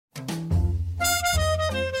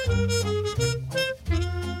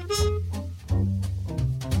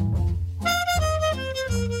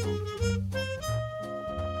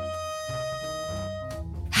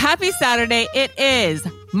Happy Saturday. It is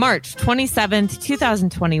March 27th,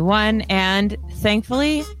 2021. And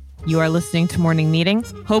thankfully, you are listening to Morning Meeting.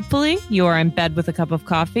 Hopefully, you are in bed with a cup of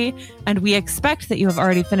coffee. And we expect that you have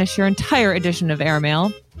already finished your entire edition of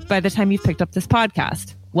Airmail by the time you've picked up this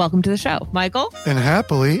podcast. Welcome to the show, Michael. And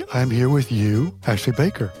happily, I'm here with you, Ashley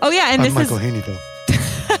Baker. Oh, yeah. And I'm Michael Haneyville.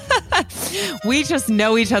 We just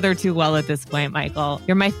know each other too well at this point, Michael.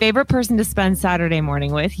 You're my favorite person to spend Saturday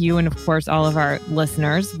morning with. You and, of course, all of our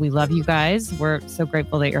listeners. We love you guys. We're so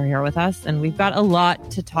grateful that you're here with us. And we've got a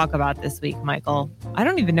lot to talk about this week, Michael. I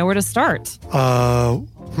don't even know where to start. Well,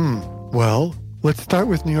 let's start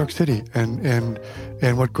with New York City and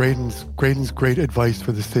what Graydon's great advice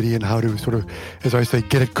for the city and how to sort of, as I say,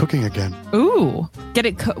 get it cooking again. Ooh, get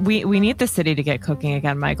it. We need the city to get cooking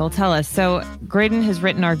again, Michael. Tell us. So Graydon has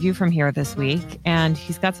written our view from here this week, and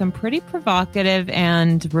he's got some pretty provocative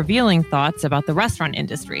and revealing thoughts about the restaurant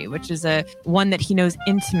industry, which is one that he knows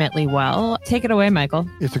intimately well. Take it away, Michael.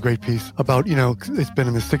 It's a great piece about, it's been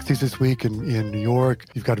in the 60s this week in New York.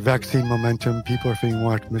 You've got vaccine momentum. People are feeling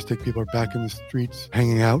more optimistic. People are back in the streets,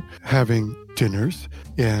 hanging out, having dinners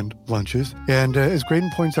and lunches. And as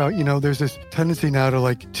Graydon points out, there's this tendency now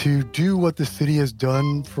to do what the city has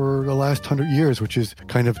done for the last 100 years, which is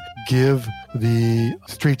kind of give the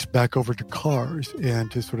streets back over to cars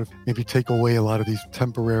and to sort of maybe take away a lot of these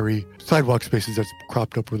temporary sidewalk spaces that's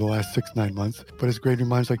cropped up over the last 6-9 months. But as Graydon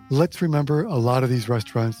reminds, let's remember a lot of these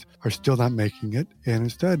restaurants are still not making it. And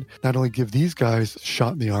instead, not only give these guys a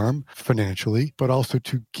shot in the arm financially, but also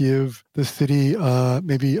to give the city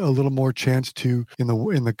maybe a little more chance to, in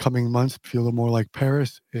the coming months, feel a little more like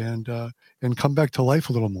Paris and come back to life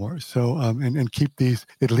a little more. So, and keep these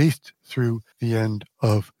at least through the end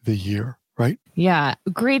of the year, right? Yeah.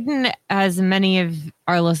 Graydon, as many of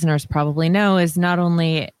our listeners probably know, is not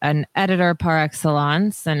only an editor par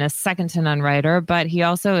excellence and a second-to-none writer, but he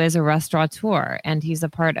also is a restaurateur, and he's a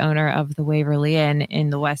part owner of the Waverly Inn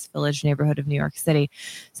in the West Village neighborhood of New York City.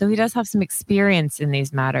 So he does have some experience in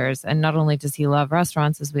these matters, and not only does he love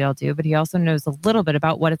restaurants, as we all do, but he also knows a little bit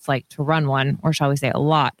about what it's like to run one, or shall we say a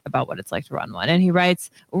lot about what it's like to run one. And he writes,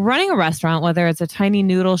 running a restaurant, whether it's a tiny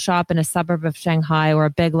noodle shop in a suburb of Shanghai or a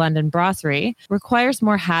big London brasserie, requires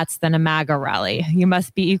more hats than a MAGA rally. You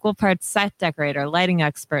must be equal parts set decorator, lighting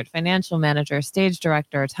expert, financial manager, stage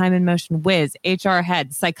director, time and motion whiz, HR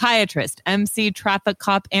head, psychiatrist, MC, traffic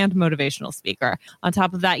cop, and motivational speaker. On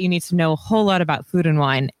top of that, you need to know a whole lot about food and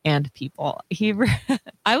wine and people.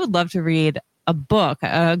 I would love to read a book,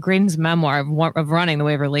 Graydon's memoir of running the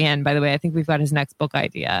Waverly Inn. By the way, I think we've got his next book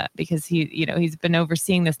idea because he's been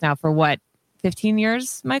overseeing this now for 15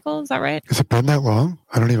 years, Michael? Is that right? Has it been that long?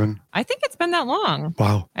 I think it's been that long.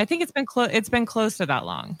 Wow. I think it's been close to that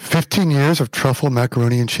long. 15 years of truffle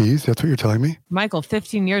macaroni and cheese? That's what you're telling me? Michael,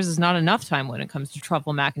 15 years is not enough time when it comes to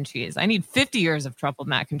truffle mac and cheese. I need 50 years of truffle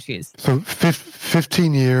mac and cheese. So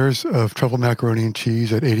 15 years of truffle macaroni and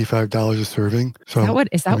cheese at $85 a serving. So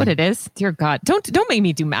is that what it is? Dear God, don't make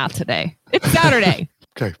me do math today. It's Saturday.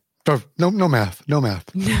 Okay. No math. No math.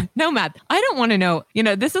 I don't want to know.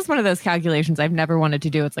 This is one of those calculations I've never wanted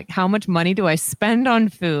to do. It's like, how much money do I spend on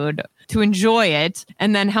food to enjoy it?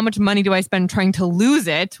 And then how much money do I spend trying to lose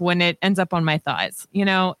it when it ends up on my thighs?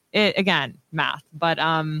 Again, math. But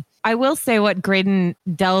I will say what Graydon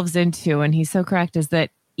delves into, and he's so correct, is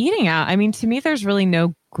that eating out, to me, there's really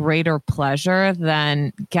no greater pleasure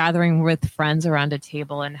than gathering with friends around a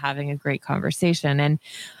table and having a great conversation. And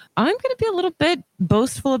I'm going to be a little bit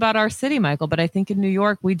boastful about our city, Michael, but I think in New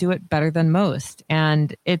York, we do it better than most.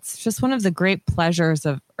 And it's just one of the great pleasures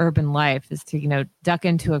of urban life is to, duck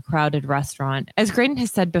into a crowded restaurant. As Graydon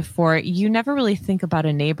has said before, you never really think about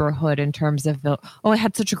a neighborhood in terms of, I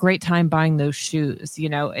had such a great time buying those shoes.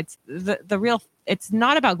 It's the real. It's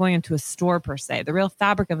not about going into a store per se. The real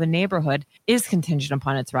fabric of a neighborhood is contingent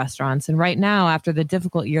upon its restaurants. And right now, after the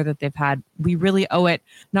difficult year that they've had, we really owe it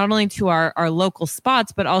not only to our local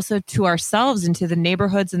spots, but also to ourselves and to the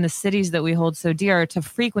neighborhoods and the cities that we hold so dear to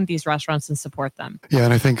frequent these restaurants and support them. Yeah,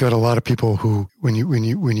 and I think that a lot of people who, when you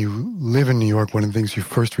live in New York, one of the things you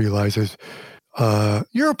first realize is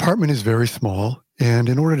your apartment is very small. And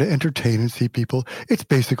in order to entertain and see people, it's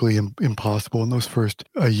basically impossible in those first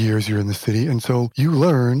years you're in the city. And so you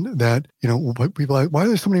learn that, why are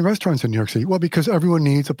there so many restaurants in New York City? Well, because everyone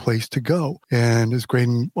needs a place to go. And as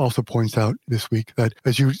Graydon also points out this week, that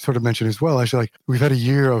as you sort of mentioned as well, actually, we've had a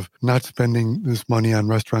year of not spending this money on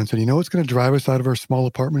restaurants. And it's going to drive us out of our small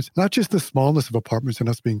apartments, not just the smallness of apartments and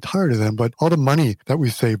us being tired of them, but all the money that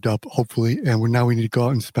we saved up, hopefully. And now we need to go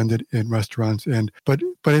out and spend it in restaurants. But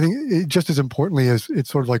But I think just as importantly as it's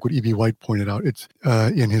sort of like what E.B. White pointed out, it's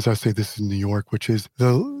in his essay, This is New York, which is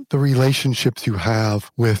the relationships you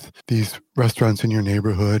have with these restaurants in your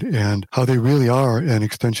neighborhood and how they really are an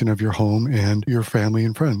extension of your home and your family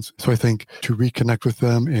and friends. So I think to reconnect with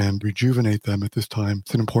them and rejuvenate them at this time,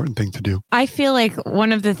 it's an important thing to do. I feel like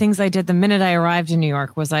one of the things I did the minute I arrived in New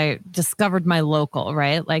York was I discovered my local,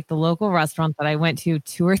 right? Like the local restaurant that I went to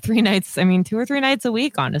 2 or 3 nights a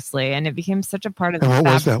week, honestly. And it became such a part of And what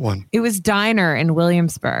was that one? It was Diner in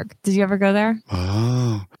Williamsburg. Did you ever go there?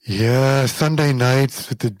 Oh, yeah. Sunday nights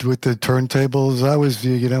with the turntables. I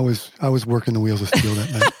was working the wheels of steel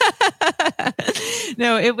that night.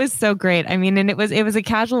 No, it was so great. I mean, and it was a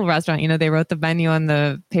casual restaurant. You know, they wrote the menu on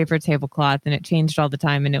the paper tablecloth and it changed all the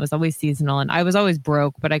time and it was always seasonal. And I was always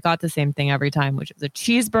broke, but I got the same thing every time, which was a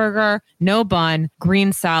cheeseburger, no bun,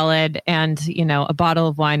 green salad, and, you know, a bottle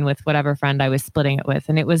of wine with whatever friend I was splitting it with.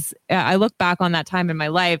 And it was, I look back on that time in my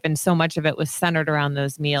life and so much of it was centered around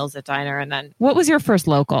those meals at Diner. And then what was your first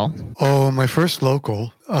local? Oh, my first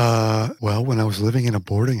local, well, when I was living in a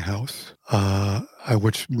boarding house,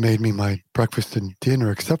 which made me my breakfast and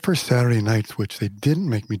dinner, except for Saturday nights, which they didn't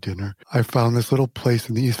make me dinner. I found this little place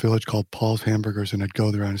in the East Village called Paul's Hamburgers, and I'd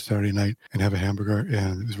go there on a Saturday night and have a hamburger.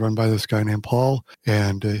 And it was run by this guy named Paul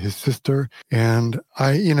and his sister. And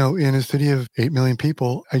I, you know, in a city of 8 million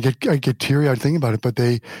people, I get teary-eyed thinking about it, but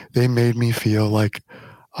they made me feel like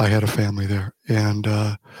I had a family there. And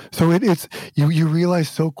so it's you realize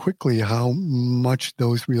so quickly how much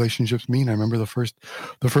those relationships mean. I remember the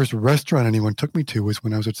first restaurant anyone took me to was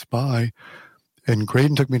when I was at SPY, and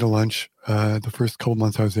Graydon took me to lunch the first couple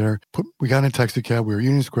months I was there. We got in a taxi cab. We were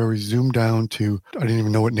Union Square. We zoomed down to, I didn't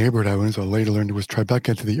even know what neighborhood I was. I later learned it was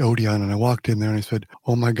Tribeca, to the Odeon. And I walked in there and I said,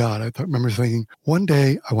 oh my God. I remember thinking, one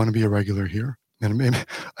day I want to be a regular here. And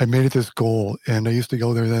I made it this goal, and I used to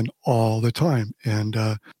go there then all the time. And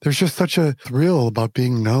there's just such a thrill about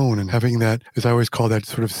being known and having that, as I always call that,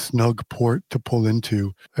 sort of snug port to pull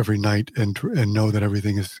into every night and know that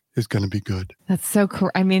everything is going to be good. That's so cool.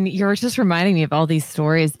 I mean, you're just reminding me of all these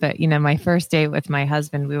stories. But, you know, my first date with my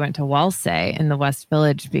husband, we went to Walsay in the West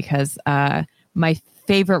Village because my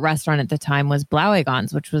favorite restaurant at the time was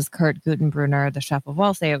Blauegon's, which was Kurt Gutenbrunner, the chef of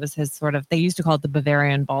Walsay. It was his sort of, they used to call it the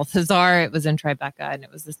Bavarian Balthazar. It was in Tribeca, and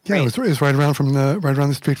it was this great. Yeah, it was right around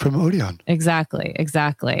the street from Odeon. Exactly.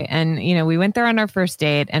 And, you know, we went there on our first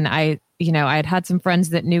date, and I had some friends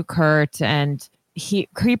that knew Kurt, and he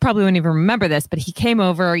probably wouldn't even remember this, but he came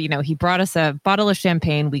over, you know, he brought us a bottle of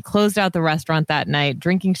champagne. We closed out the restaurant that night,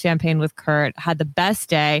 drinking champagne with Kurt, had the best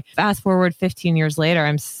day. Fast forward 15 years later,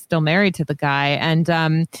 I'm still married to the guy.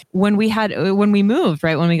 And when we moved,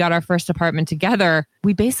 right, when we got our first apartment together,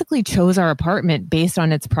 we basically chose our apartment based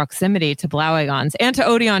on its proximity to Blauegon's and to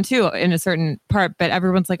Odeon too, in a certain part. But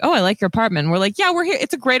everyone's like, oh, I like your apartment. And we're like, yeah, we're here.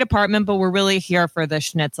 It's a great apartment, but we're really here for the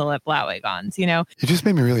schnitzel at Blauegon's, you know? You just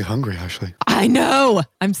made me really hungry, Ashley. I know.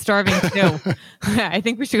 I'm starving too. I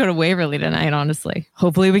think we should go to Waverly tonight, honestly.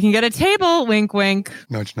 Hopefully we can get a table. Wink, wink.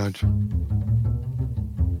 Nudge, nudge.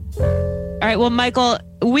 All right. Well, Michael,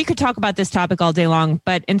 we could talk about this topic all day long,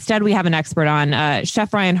 but instead we have an expert on,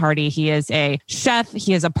 Chef Ryan Hardy. He is a chef.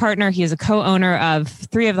 He is a partner. He is a co-owner of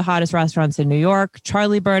 3 of the hottest restaurants in New York,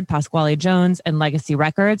 Charlie Bird, Pasquale Jones, and Legacy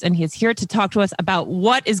Records. And he is here to talk to us about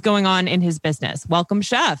what is going on in his business. Welcome,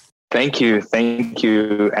 Chef. Thank you. Thank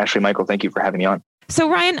you, Ashley. Michael, thank you for having me on. So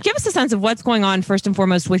Ryan, give us a sense of what's going on first and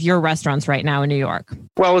foremost with your restaurants right now in New York.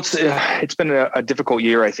 Well, it's been a difficult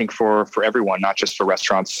year, I think, for everyone, not just for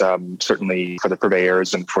restaurants, certainly for the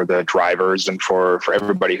purveyors and for the drivers and for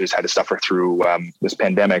everybody who's had to suffer through this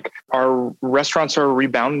pandemic. Our restaurants are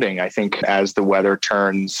rebounding. I think as the weather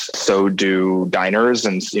turns, so do diners,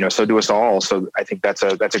 and so do us all. So I think that's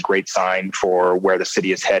a great sign for where the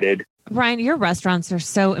city is headed. Ryan, your restaurants are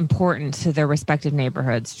so important to their respective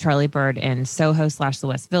neighborhoods. Charlie Bird in Soho / the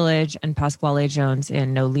West Village and Pasquale Jones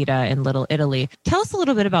in Nolita in Little Italy. Tell us a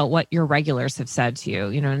little bit about what your regulars have said to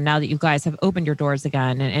you, now that you guys have opened your doors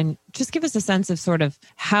again, and just give us a sense of sort of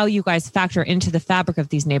how you guys factor into the fabric of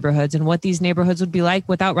these neighborhoods and what these neighborhoods would be like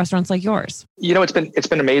without restaurants like yours. It's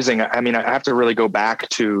been amazing. I mean, I have to really go back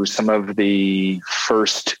to some of the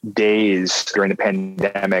first days during the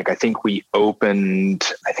pandemic. I think we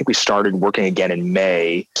started working again in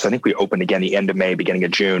May. So I think we opened again the end of May, beginning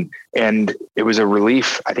of June. And it was a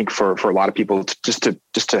relief, I think, for a lot of people just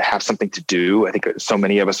to have something to do. I think so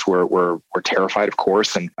many of us were terrified, of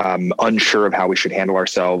course, and unsure of how we should handle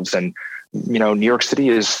ourselves. And New York City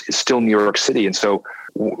is still New York City. And so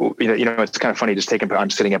it's kind of funny just I'm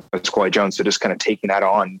sitting up at Pasquale Jones, so just kind of taking that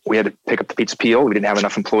on. We had to pick up the pizza peel. We didn't have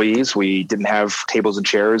enough employees. We didn't have tables and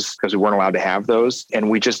chairs because we weren't allowed to have those. And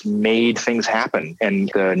we just made things happen.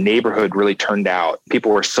 And the neighborhood really turned out.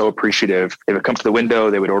 People were so appreciative. They would come to the window,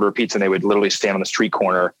 they would order a pizza, and they would literally stand on the street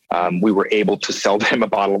corner. We were able to sell them a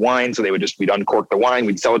bottle of wine. So we'd uncork the wine,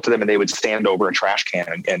 we'd sell it to them, and they would stand over a trash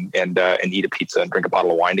can and eat a pizza and drink a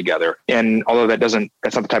bottle of wine together. And although that's not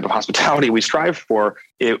the type of hospitality we strive for,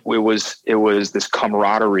 it was this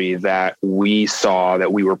camaraderie that we saw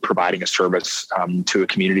that we were providing a service to a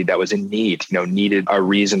community that was in need, needed a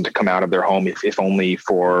reason to come out of their home, if only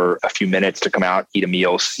for a few minutes, to come out, eat a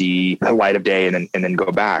meal, see the light of day, and then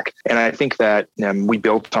go back. And I think that we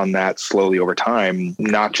built on that slowly over time,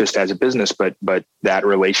 not just as a business, but that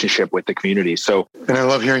relationship with the community. So, and I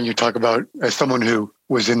love hearing you talk about, as someone who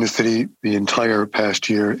was in the city the entire past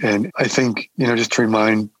year, and I think just to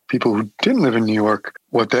remind people who didn't live in New York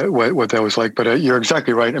what that was like. But you're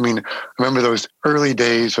exactly right. I mean, I remember those early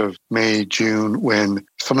days of May, June, when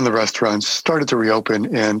some of the restaurants started to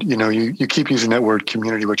reopen, and you keep using that word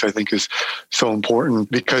community, which I think is so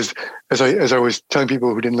important, because as I was telling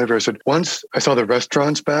people who didn't live here, I said, once I saw the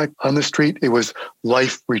restaurants back on the street, it was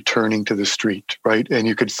life returning to the street, right? And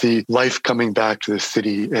you could see life coming back to the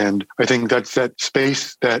city. And I think that's that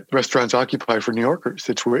space that restaurants occupy for New Yorkers.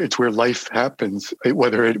 It's where life happens,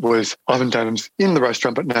 whether it was oftentimes in the restaurant,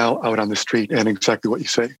 but now out on the street, and exactly what you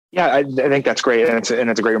say. Yeah, I think that's great. And it's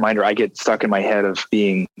a great reminder. I get stuck in my head of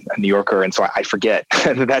being a New Yorker. And so I forget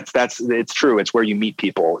it's true. It's where you meet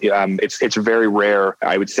people. It's very rare.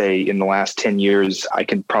 I would say in the last 10 years, I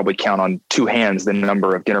can probably count on two hands the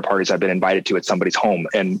number of dinner parties I've been invited to at somebody's home.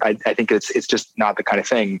 And I think it's just not the kind of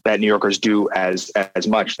thing that New Yorkers do as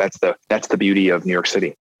much. That's the beauty of New York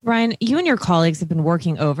City. Ryan, you and your colleagues have been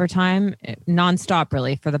working overtime nonstop,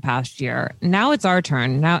 really, for the past year. Now it's our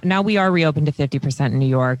turn. Now we are reopened to 50% in New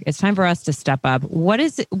York. It's time for us to step up. What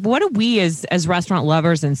do we as restaurant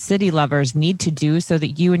lovers and city lovers need to do so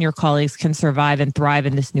that you and your colleagues can survive and thrive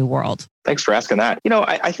in this new world? Thanks for asking that.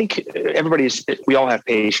 I think we all have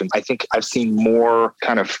patience. I think I've seen more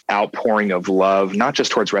kind of outpouring of love, not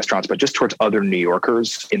just towards restaurants, but just towards other New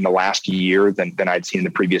Yorkers in the last year than I'd seen in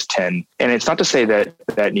the previous 10. And it's not to say that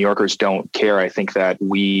New Yorkers don't care. I think that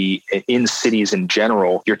we, in cities in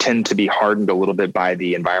general, you tend to be hardened a little bit by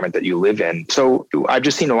the environment that you live in. So I've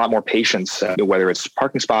just seen a lot more patience, whether it's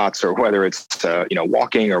parking spots or whether it's,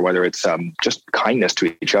 walking, or whether it's just kindness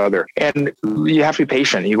to each other. And you have to be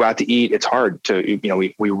patient. You go out to eat. It's hard to,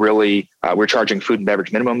 we really, we're charging food and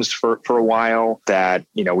beverage minimums for a while that,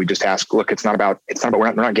 we just ask, look,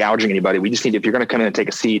 we're not gouging anybody. We just need, if you're going to come in and take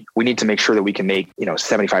a seat, we need to make sure that we can make,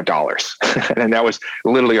 $75. And that was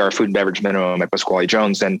literally our food and beverage minimum at Pasquale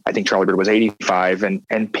Jones. And I think Charlie Bird was 85.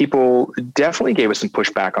 And people definitely gave us some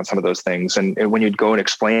pushback on some of those things. And when you'd go and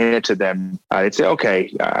explain it to them, they'd say,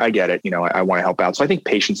 okay, I get it. I want to help out. So I think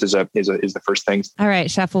patience is the first thing. All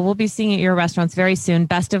right, Chef. Well, we'll be seeing you at your restaurants very soon.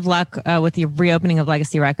 Best of luck with the reopening of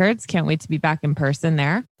Legacy Records. Can't wait to be back in person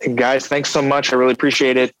there. Guys, thanks so much. I really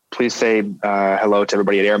appreciate it. Please say hello to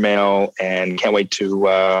everybody at Airmail, and can't wait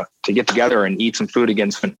to get together and eat some food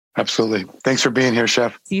again soon. Absolutely. Thanks for being here,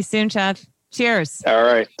 Chef. See you soon, Chef. Cheers. All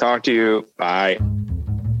right. Talk to you. Bye.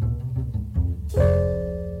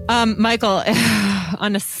 Michael,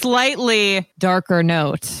 on a slightly darker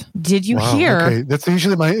note, did you hear? Okay. It's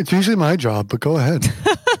usually my job, but go ahead.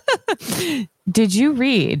 Did you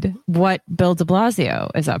read what Bill de Blasio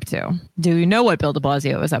is up to? Do you know what Bill de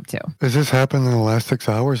Blasio is up to? Has this happened in the last 6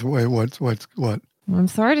 hours? Wait, what? I'm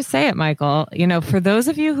sorry to say it, Michael. For those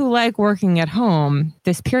of you who like working at home,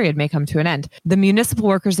 this period may come to an end. The municipal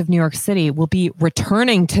workers of New York City will be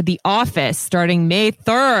returning to the office starting May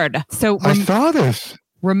 3rd. So I saw this.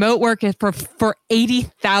 Remote work for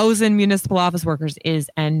 80,000 municipal office workers is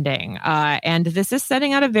ending. And this is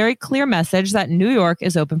sending out a very clear message that New York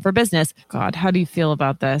is open for business. God, how do you feel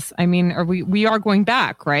about this? I mean, we are going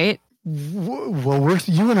back, right? Well,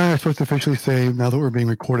 you and I are supposed to officially say, now that we're being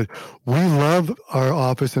recorded, we love our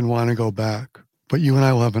office and want to go back. But you and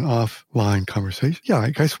I will have an offline conversation. Yeah, I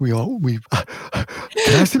guess we can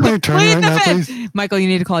I see my attorney right now, please? Michael, you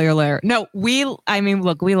need to call your lawyer. No,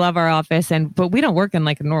 look, we love our office, but we don't work in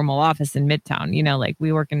like a normal office in Midtown.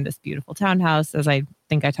 We work in this beautiful townhouse, as I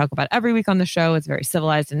think I talk about every week on the show. It's very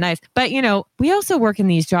civilized and nice. But, we also work in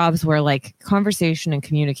these jobs where like conversation and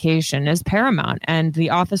communication is paramount, and the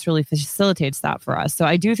office really facilitates that for us. So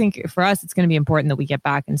I do think for us, it's going to be important that we get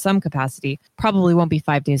back in some capacity. Probably won't be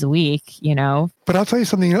 5 days a week, But I'll tell you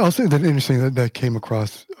something else that interesting that came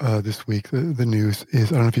across this week. The news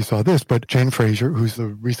is, I don't know if you saw this, but Jane Fraser, who's the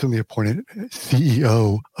recently appointed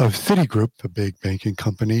CEO of Citigroup, the big banking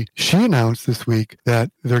company, she announced this week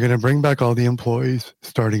that they're going to bring back all the employees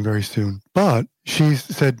starting very soon. But she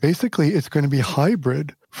said basically it's going to be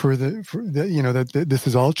hybrid that this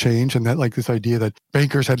is all change, and that like this idea that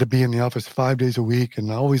bankers had to be in the office 5 days a week and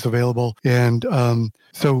always available. And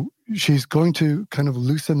so she's going to kind of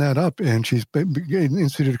loosen that up, and she's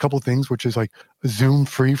instituted a couple of things, which is like Zoom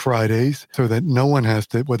free Fridays, so that no one has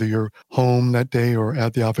to, whether you're home that day or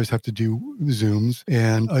at the office, have to do Zooms,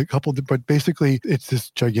 and but basically it's this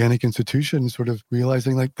gigantic institution sort of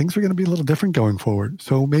realizing like things are going to be a little different going forward.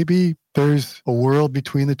 So maybe there's a world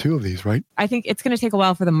between the two of these, right? I think it's going to take a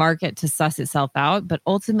while for the market to suss itself out, but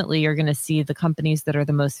ultimately you're going to see the companies that are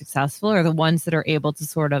the most successful are the ones that are able to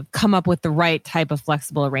sort of come up with the right type of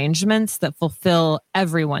flexible arrangements that fulfill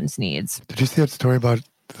everyone's needs. Did you see that story about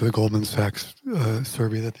the Goldman Sachs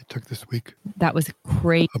survey that they took this week? That was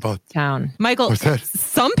great about town. Michael,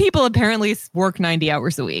 some people apparently work 90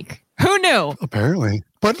 hours a week. Who knew? Apparently.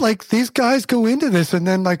 But like these guys go into this and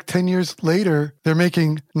then like 10 years later, they're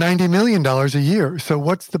making $90 million a year. So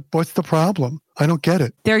what's the problem? I don't get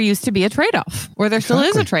it. There used to be a trade-off, or there still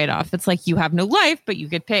is a trade-off. It's like you have no life, but you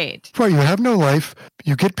get paid. Right. You have no life,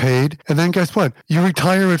 you get paid. And then guess what? You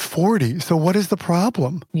retire at 40. So what is the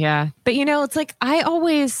problem? Yeah. But it's like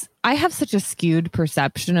I have such a skewed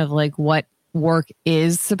perception of like what work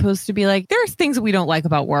is supposed to be like. There's things that we don't like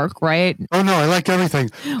about work, right? Oh no, I like everything.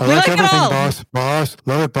 I like everything, boss.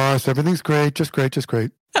 Love it, boss. Everything's great. Just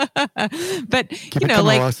great. But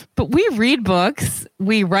but we read books,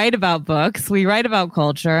 we write about books, we write about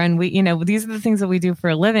culture, and we these are the things that we do for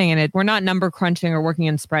a living, and we're not number crunching or working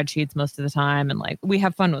in spreadsheets most of the time, and like we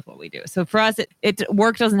have fun with what we do. So for us, it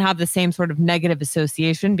work doesn't have the same sort of negative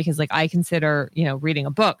association, because like I consider reading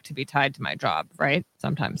a book to be tied to my job, right?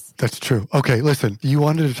 Sometimes. That's true. Okay, listen, you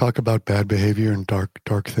wanted to talk about bad behavior and dark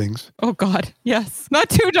things. Oh God, yes. Not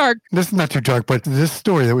too dark. This is not too dark, but this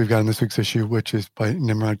story that we've got in this week's issue, which is by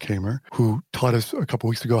Nimrod Kamer, who taught us a couple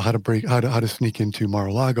weeks ago how to sneak into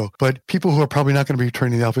Mar-a-Lago. But people who are probably not going to be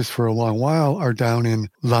returning to the office for a long while are down in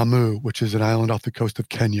Lamu, which is an island off the coast of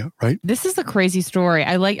Kenya, right? This is a crazy story.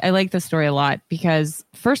 I like this story a lot because,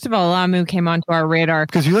 first of all, Lamu came onto our radar.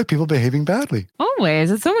 Because you like people behaving badly. Always.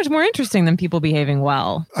 It's so much more interesting than people behaving well.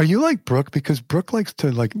 Are you like Brooke? Because Brooke likes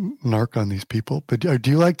to like narc on these people. But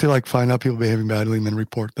do you like to like find out people behaving badly and then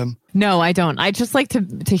report them? No, I don't. I just like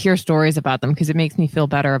to hear stories about them because it makes me feel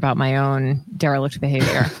better about my own derelict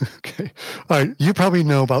behavior. Okay. All right. You probably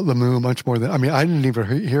know about Lamu much more than, I mean, I didn't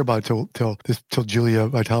even hear about it till Julia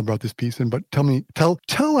Vitale brought this piece in, but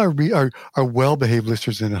tell our well-behaved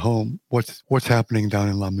listeners at home what's happening down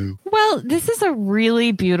in Lamu. Well, this is a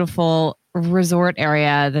really beautiful resort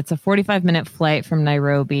area that's a 45-minute flight from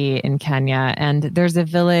Nairobi in Kenya, and there's a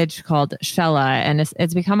village called Shela, and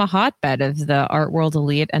it's become a hotbed of the art world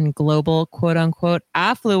elite and global quote-unquote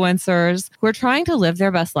affluencers who are trying to live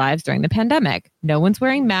their best lives during the pandemic. No one's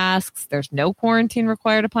wearing masks, there's no quarantine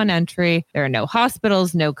required upon entry, there are no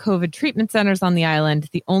hospitals, no COVID treatment centers on the island.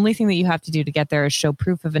 The only thing that you have to do to get there is show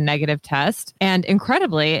proof of a negative test, and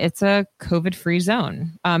incredibly, it's a COVID-free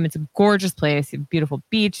zone. It's a gorgeous place, beautiful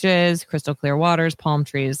beaches, crystal clear waters, palm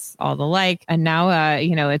trees, all the like. And now,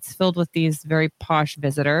 it's filled with these very posh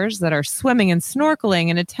visitors that are swimming and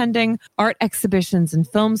snorkeling and attending art exhibitions and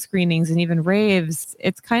film screenings and even raves.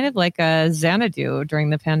 It's kind of like a Xanadu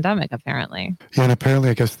during the pandemic, apparently. Yeah, and apparently,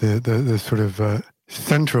 I guess the sort of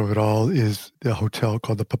center of it all is the hotel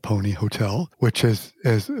called the Paponi Hotel, which is,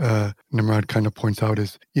 as Nimrod kind of points out,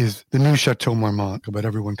 is the new Chateau Marmont. But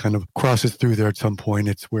everyone kind of crosses through there at some point.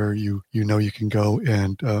 It's where you can go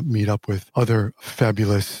and meet up with other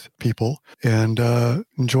fabulous people and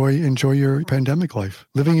enjoy your pandemic life,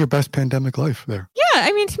 living your best pandemic life there. Yeah,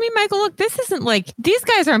 I mean, to me, Michael, look, this isn't like these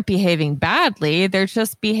guys aren't behaving badly. They're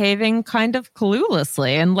just behaving kind of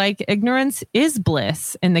cluelessly, and like ignorance is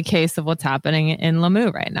bliss in the case of what's happening in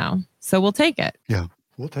Lamu right now. So we'll take it. Yeah.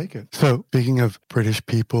 We'll take it. So speaking of British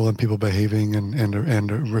people and people behaving and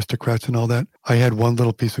aristocrats and all that, I had one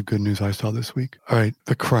little piece of good news I saw this week. All right.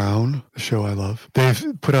 The Crown, the show I love,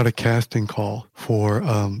 they've put out a casting call for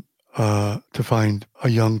to find a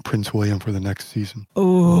young Prince William for the next season.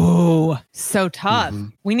 Oh, so tough.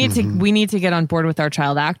 We need to get on board with our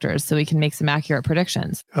child actors so we can make some accurate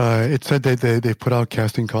predictions. It said that they put out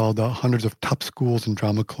casting called hundreds of top schools and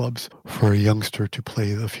drama clubs for a youngster to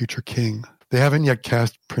play the future king. They haven't yet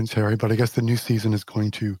cast Prince Harry, but I guess the new season is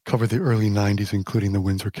going to cover the early 90s, including the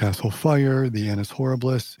Windsor Castle fire, the Annus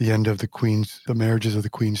Horribilis, the end of the marriages of the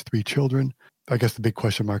Queen's 3 children. I guess the big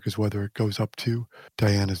question mark is whether it goes up to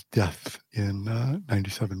Diana's death in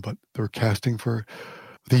 97, but they're casting for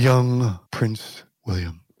the young Prince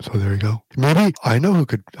William. So there you go. Maybe I know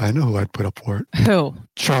who I'd put up for it. Who?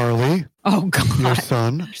 Charlie. Oh, God. Your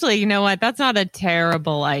son. Actually, you know what? That's not a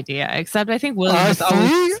terrible idea, except I think William is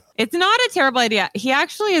always... It's not a terrible idea. He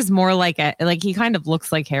actually is more like he kind of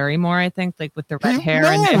looks like Harry more, I think, like with the red hair.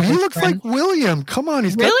 No, he looks like William. Come on,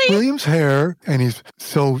 he's got William's hair, and he's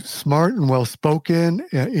so smart and well-spoken.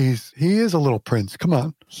 He is a little prince. Come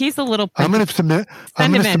on. He's a little prince. I'm going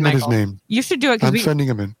to submit his name. You should do it. I'm sending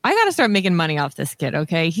him in. I got to start making money off this kid,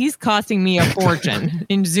 okay? He's costing me a fortune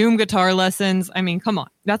in Zoom guitar lessons. I mean, come on.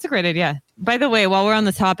 That's a great idea. By the way, while we're on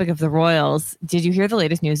the topic of the royals, did you hear the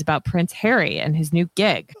latest news about Prince Harry and his new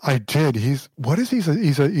gig? I did. He is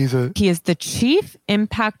the chief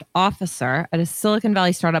impact officer at a Silicon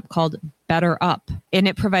Valley startup called Better Up, and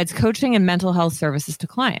it provides coaching and mental health services to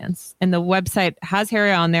clients. And the website has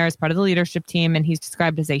Harry on there as part of the leadership team, and he's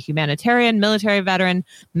described as a humanitarian, military veteran,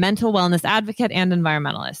 mental wellness advocate, and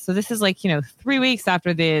environmentalist. So this is 3 weeks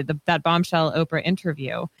after that bombshell Oprah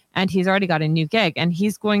interview. And he's already got a new gig, and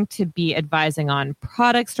he's going to be advising on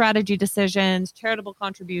product strategy decisions, charitable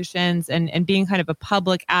contributions, and being kind of a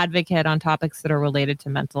public advocate on topics that are related to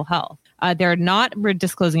mental health. They're not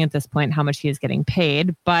disclosing at this point how much he is getting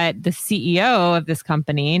paid, but the CEO of this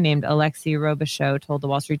company, named Alexei Robichaud, told the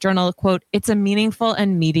Wall Street Journal, quote, "It's a meaningful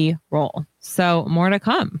and meaty role." So more to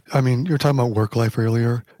come. I mean, you were talking about work life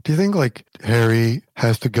earlier. Do you think Harry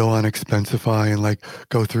has to go on Expensify and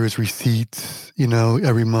go through his receipts,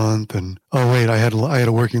 every month? And I had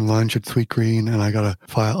a working lunch at Sweet Green and I got to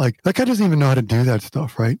file. That guy doesn't even know how to do that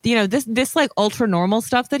stuff, right? This ultra normal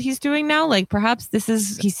stuff that he's doing now, perhaps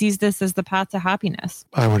he sees this as the path to happiness.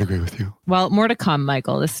 I would agree with you. Well, more to come,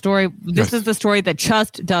 Michael. This is the story that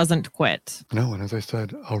just doesn't quit. No, and as I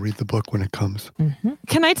said, I'll read the book when it comes. Mm-hmm.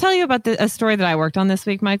 Can I tell you about a story that I worked on this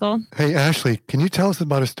week, Michael? Hey, Ashley, can you tell us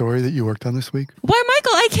about a story that you worked on this week? Why,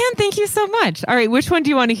 Michael, I can. Thank you so much. All right, which one do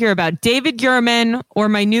you want to hear about? David Yurman or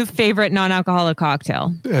my new favorite non-alcoholic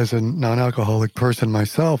cocktail? As a non-alcoholic person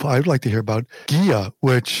myself, I'd like to hear about Ghia,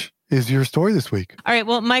 which is your story this week. All right.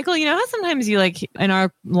 Well, Michael, you know how sometimes you in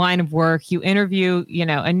our line of work, you interview,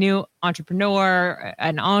 a new entrepreneur,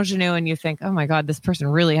 an ingenue, and you think, oh my God, this person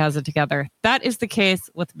really has it together. That is the case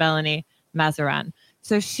with Melanie Mazaran.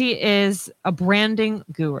 So she is a branding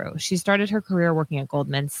guru. She started her career working at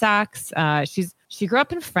Goldman Sachs. She grew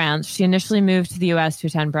up in France. She initially moved to the U.S. to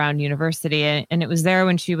attend Brown University, and it was there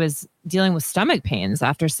when she was dealing with stomach pains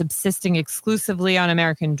after subsisting exclusively on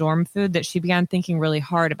American dorm food that she began thinking really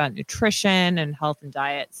hard about nutrition and health and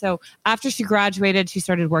diet. So after she graduated, she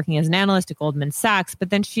started working as an analyst at Goldman Sachs, but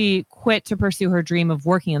then she quit to pursue her dream of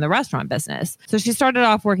working in the restaurant business. So she started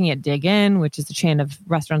off working at Dig Inn, which is a chain of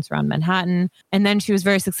restaurants around Manhattan. And then she was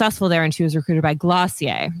very successful there, and she was recruited by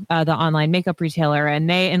Glossier, the online makeup retailer, and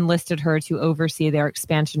they enlisted her to oversee their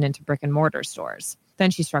expansion into brick and mortar stores. Then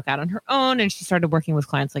she struck out on her own and she started working with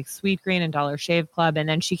clients like Sweet Green and Dollar Shave Club. And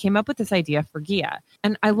then she came up with this idea for Ghia.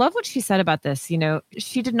 And I love what she said about this.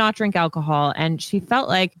 She did not drink alcohol, and she felt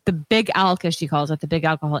like the big alc, as she calls it, the big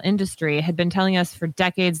alcohol industry, had been telling us for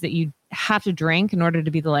decades that you have to drink in order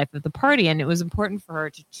to be the life of the party. And it was important for her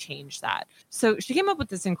to change that. So she came up with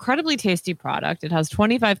this incredibly tasty product. It has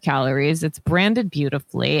 25 calories. It's branded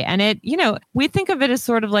beautifully. And we think of it as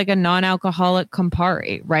sort of like a non-alcoholic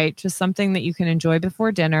Campari, right? Just something that you can enjoy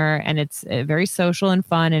before dinner. And it's very social and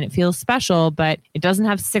fun and it feels special, but it doesn't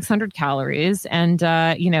have 600 calories. And,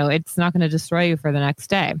 it's not going to destroy you for the next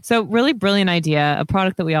day. So really brilliant idea, a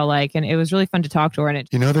product that we all like. And it was really fun to talk to her. And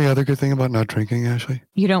the other good thing about not drinking, Ashley?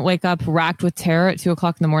 You don't wake up racked with terror at 2:00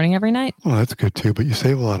 in the morning every night? Well, that's good too, but you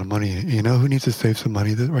save a lot of money. You know who needs to save some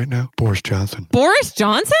money right now? Boris Johnson. Boris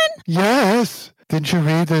Johnson? Yes. Didn't you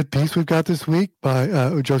read the piece we've got this week by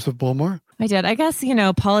Joseph Bullmore? I did. I guess,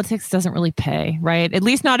 politics doesn't really pay, right? At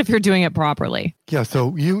least not if you're doing it properly. Yeah.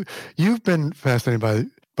 So you've been fascinated by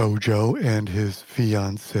Bojo and his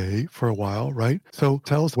fiance for a while, right? So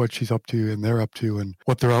tell us what she's up to and they're up to and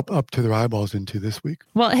what they're up to their eyeballs into this week.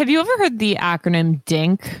 Well, have you ever heard the acronym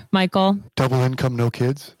DINK, Michael? Double income, no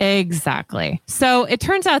kids? Exactly. So it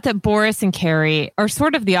turns out that Boris and Carrie are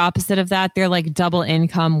sort of the opposite of that. They're like double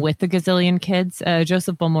income with the gazillion kids.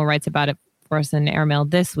 Joseph Bummel writes about it for us in Airmail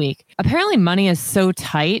this week. Apparently money is so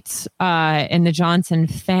tight in the Johnson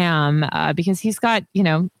fam because he's got,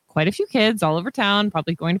 quite a few kids all over town,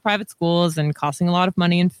 probably going to private schools and costing a lot of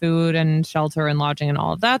money in food and shelter and lodging and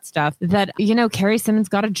all of that stuff, that, Carrie Simmons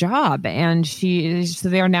got a job and so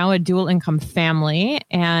they are now a dual income family.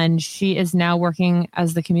 And she is now working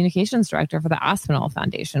as the communications director for the Aspinall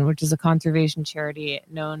Foundation, which is a conservation charity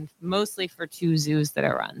known mostly for 2 zoos that it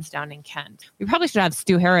runs down in Kent. We probably should have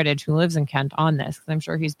Stu Heritage, who lives in Kent, on this because I'm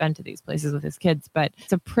sure he's been to these places with his kids, but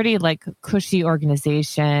it's a pretty cushy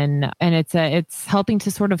organization. And it's helping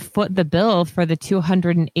to sort of foot the bill for the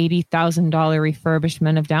 $280,000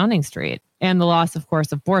 refurbishment of Downing Street and the loss, of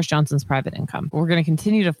course, of Boris Johnson's private income. We're going to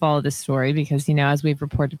continue to follow this story because, as we've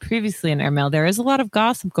reported previously in Airmail, there is a lot of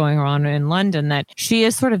gossip going on in London that she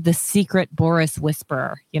is sort of the secret Boris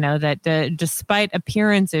whisperer, that despite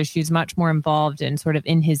appearances, she's much more involved in sort of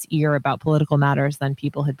in his ear about political matters than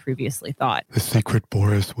people had previously thought. The secret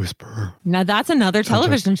Boris whisperer. Now, that's another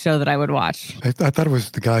television show that I would watch. I thought it was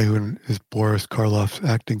the guy who is Boris Karloff's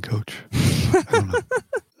acting coach.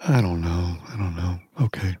 I don't know.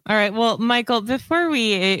 Okay. All right. Well, Michael, before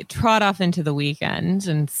we trot off into the weekend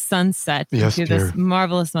and sunset into this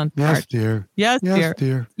marvelous month. Yes, dear. Yes,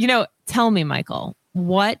 dear. Tell me, Michael,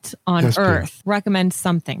 what on earth recommends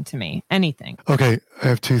something to me? Anything. Okay. I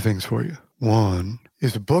have 2 things for you. One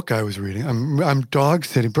is a book I was reading. I'm dog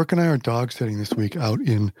sitting. Brooke and I are dog sitting this week out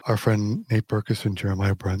in our friend Nate Berkus and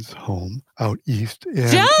Jeremiah Brent's home out east. And,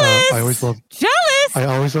 Jealous! I always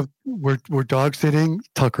love... We're dog sitting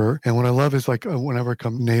Tucker, and what I love is whenever I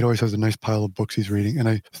come, Nate always has a nice pile of books he's reading, and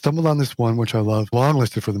I stumbled on this one which I love, long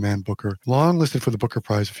listed for the Booker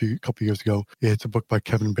Prize a couple years ago. It's a book by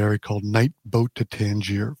Kevin Barry called Night Boat to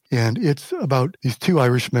Tangier, and it's about these 2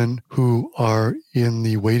 Irishmen who are in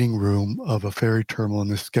the waiting room of a ferry terminal in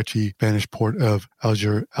the sketchy Spanish port of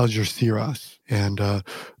Algeciras, and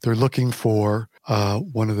they're looking for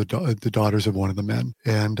one of the daughters of one of the men,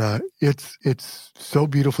 and it's so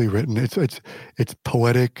beautifully written. It's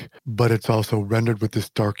poetic, but it's also rendered with this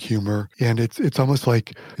dark humor, and it's almost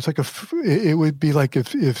like it would be like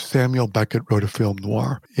if Samuel Beckett wrote a film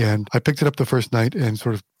noir. And I picked it up the first night and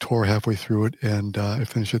sort of tore halfway through it, and I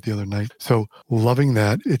finished it the other night. So loving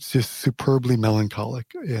that. It's just superbly melancholic,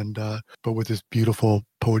 and but with this beautiful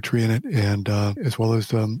poetry in it, and as well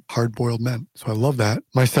as hard-boiled men. So I love that.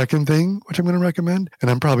 My second thing, which I'm going to recommend,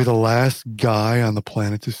 and I'm probably the last guy on the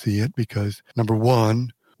planet to see it because, number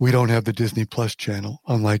one, we don't have the Disney Plus channel,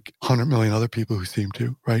 unlike 100 million other people who seem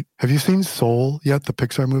to, right? Have you seen Soul yet, the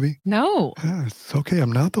Pixar movie? No. Yeah, it's okay.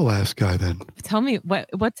 I'm not the last guy then. Tell me,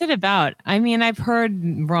 what's it about? I mean, I've heard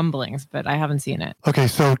rumblings, but I haven't seen it. Okay,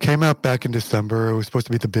 so it came out back in December. It was supposed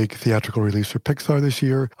to be the big theatrical release for Pixar this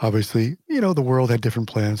year. Obviously, the world had different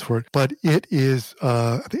plans for it. But it is,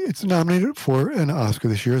 I think it's nominated for an Oscar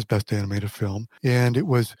this year as Best Animated Film. And it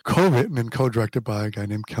was co-written and co-directed by a guy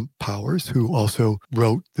named Kemp Powers, who also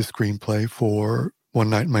wrote the screenplay for One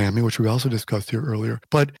Night in Miami, which we also discussed here earlier.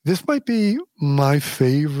 But this might be my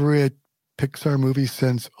favorite Pixar movie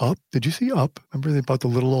since Up. Did you see Up? Remember about the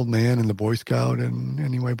little old man and the Boy Scout? And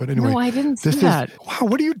anyway. No, I didn't see that. Wow,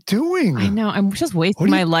 what are you doing? I know. I'm just wasting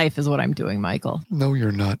my life is what I'm doing, Michael. No,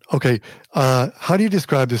 you're not. Okay. How do you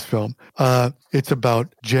describe this film? It's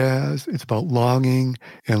about jazz. It's about longing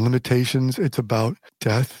and limitations. It's about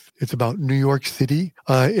death. It's about New York City.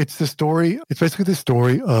 It's basically the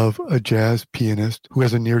story of a jazz pianist who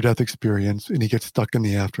has a near-death experience and he gets stuck in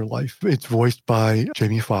the afterlife. It's voiced by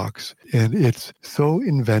Jamie Foxx, and it's so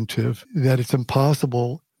inventive that it's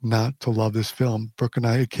impossible not to love this film. Brooke and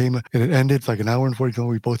I, it ended, it's like an hour and 40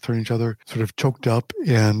 minutes. We both turned each other sort of choked up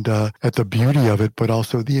and at the beauty of it, but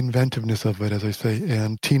also the inventiveness of it, as I say.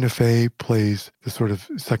 And Tina Fey plays the sort of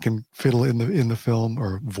second fiddle in the film,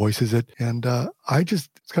 or voices it. And it's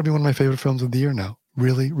got to be one of my favorite films of the year now.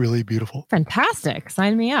 Really, really beautiful. Fantastic.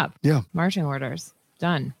 Sign me up. Yeah. Marching orders.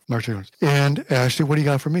 Done. Marching orders. And Ashley, what do you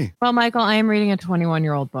got for me? Well, Michael, I am reading a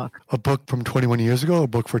 21-year-old book. A book from 21 years ago, or a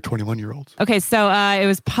book for 21-year-olds? Okay, so it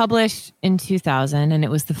was published in 2000, and it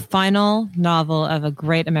was the final novel of a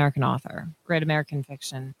great American author, great American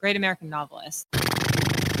fiction, great American novelist.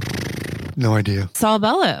 No idea. Saul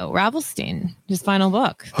Bellow, Ravelstein, his final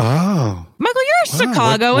book. Oh. Michael, you're in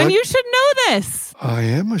Chicago, and you should know this. I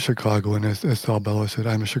am a Chicagoan, as Saul Bellow said.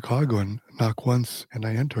 I'm a Chicagoan. Knock once and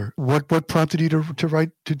I enter. What prompted you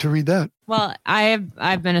to read that? Well,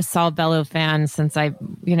 I've been a Saul Bellow fan since I,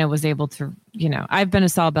 was able to, I've been a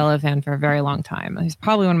Saul Bellow fan for a very long time. He's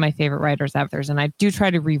probably one of my favorite writers out there. And I do try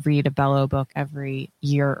to reread a Bellow book every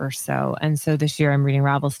year or so. And so this year I'm reading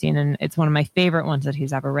Ravelstein, and it's one of my favorite ones that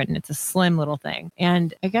he's ever written. It's a slim little thing.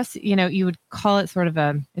 And I guess, you would call it sort of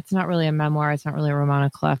it's not really a memoir. It's not really a roman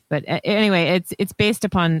à clef. But anyway, it's based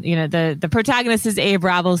upon, the protagonist is Abe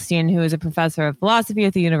Ravelstein, who is a professor of philosophy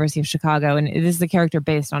at the University of Chicago. And this is the character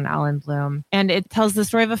based on Alan Bloom. And it tells the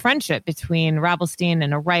story of a friendship between Ravelstein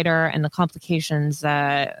and a writer and the complications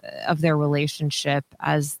of their relationship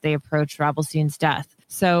as they approach Ravelstein's death.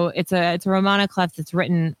 So it's a roman à clef that's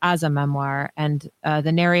written as a memoir, and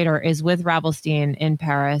the narrator is with Ravelstein in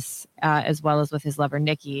Paris, as well as with his lover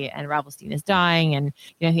Nikki. And Ravelstein is dying, and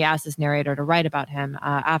he asks this narrator to write about him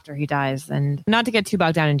after he dies. And not to get too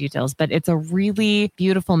bogged down in details, but it's a really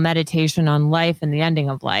beautiful meditation on life and the ending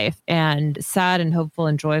of life, and sad and hopeful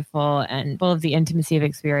and joyful and full of the intimacy of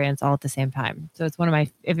experience all at the same time. So it's one of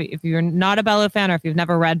my, if you're not a Bellow fan or if you've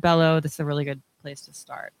never read Bellow, this is a really good place to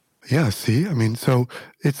start. Yeah, see, I mean, so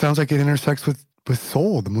it sounds like it intersects with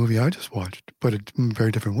Soul, the movie I just watched, but in a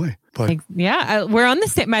very different way. But yeah, we're on the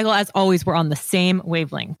same, Michael, as always, we're on the same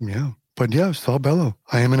wavelength. Yeah, but yeah, Saul Bellow.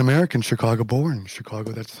 I am an American, Chicago born.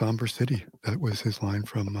 Chicago, that somber city. That was his line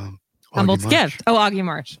from Humboldt's Gift. Oh, Augie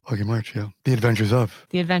March. Augie March, yeah. The Adventures of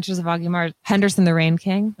Augie March. Henderson the Rain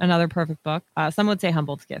King, another perfect book. Some would say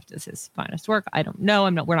Humboldt's Gift is his finest work. I don't know.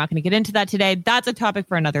 We're not going to get into that today. That's a topic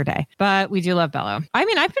for another day. But we do love Bellow. I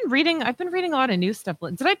mean, I've been reading a lot of new stuff.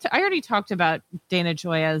 Did I already talked about Dana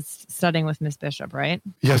Gioia's Studying with Miss Bishop, right?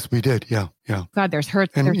 Yes, we did. Yeah. God, there's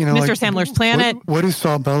Mr. Sandler's Planet. What do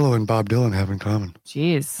Saul Bellow and Bob Dylan have in common?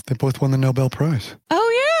 Jeez. They both won the Nobel Prize. Oh,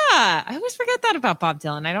 yeah. I always forget that about Bob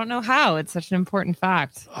Dylan. I don't know how. It's such an important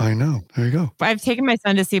fact. I know. There you go. I've taken my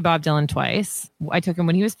son to see Bob Dylan twice. I took him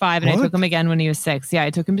when he was 5 and I took him again when he was 6. Yeah, I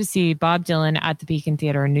took him to see Bob Dylan at the Beacon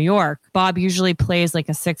Theater in New York. Bob usually plays like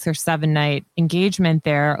a 6 or 7 night engagement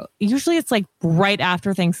there. Usually it's like right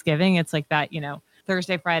after Thanksgiving. It's like that,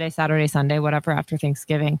 Thursday, Friday, Saturday, Sunday, whatever, after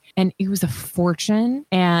Thanksgiving. And it was a fortune,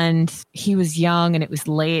 and he was young and it was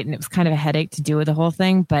late and it was kind of a headache to do with the whole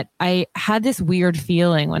thing. But I had this weird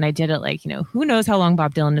feeling when I did it, like, who knows how long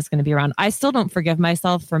Bob Dylan is going to be around. I still don't forgive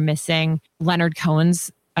myself for missing Leonard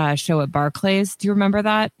Cohen's show at Barclays. Do you remember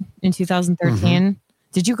that in 2013? Mm-hmm.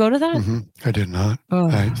 Did you go to that? Mm-hmm. I did not. Oh.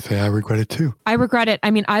 I regret it too. I regret it.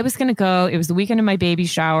 I mean, I was going to go. It was the weekend of my baby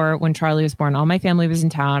shower when Charlie was born. All my family was in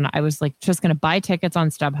town. I was like just going to buy tickets on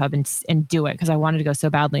StubHub and do it because I wanted to go so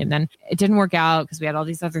badly. And then it didn't work out because we had all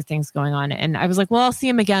these other things going on. And I was like, well, I'll see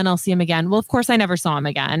him again. Well, of course, I never saw him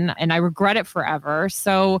again. And I regret it forever.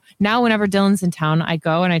 So now whenever Dylan's in town, I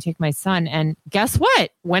go and I take my son. And guess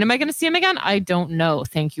what? When am I going to see him again? I don't know.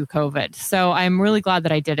 Thank you, COVID. So I'm really glad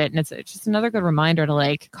that I did it. And it's just another good reminder to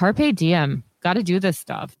like carpe diem. Got to do this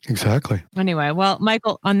stuff. Exactly. Anyway, well,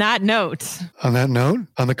 Michael, on that note, on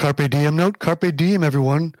the carpe diem note, carpe diem,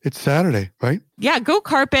 everyone. It's Saturday, right? Yeah, go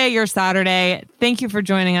carpe your Saturday. Thank you for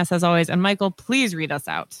joining us as always. And Michael, please read us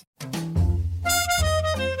out.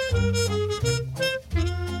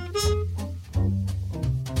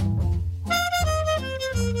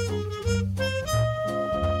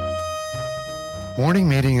 Morning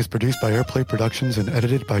Meeting is produced by Airplay Productions and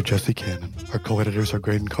edited by Jesse Cannon. Our co-editors are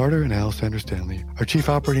Graydon Carter and Alexander Stanley. Our chief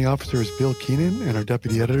operating officer is Bill Keenan, and our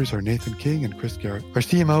deputy editors are Nathan King and Chris Garrett. Our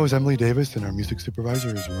CMO is Emily Davis, and our music supervisor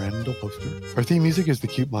is Randall Poster. Our theme music is The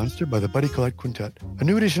Cute Monster by the Buddy Collette Quintet. A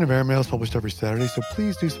new edition of Airmail is published every Saturday, so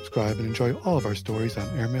please do subscribe and enjoy all of our stories on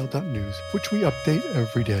airmail.news, which we update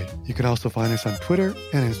every day. You can also find us on Twitter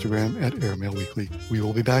and Instagram at Airmail Weekly. We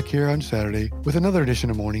will be back here on Saturday with another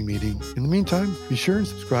edition of Morning Meeting. In the meantime, be sure and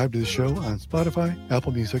subscribe to the show on Spotify,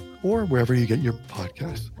 Apple Music, or wherever you get your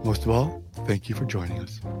podcasts. Most of all, thank you for joining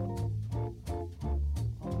us.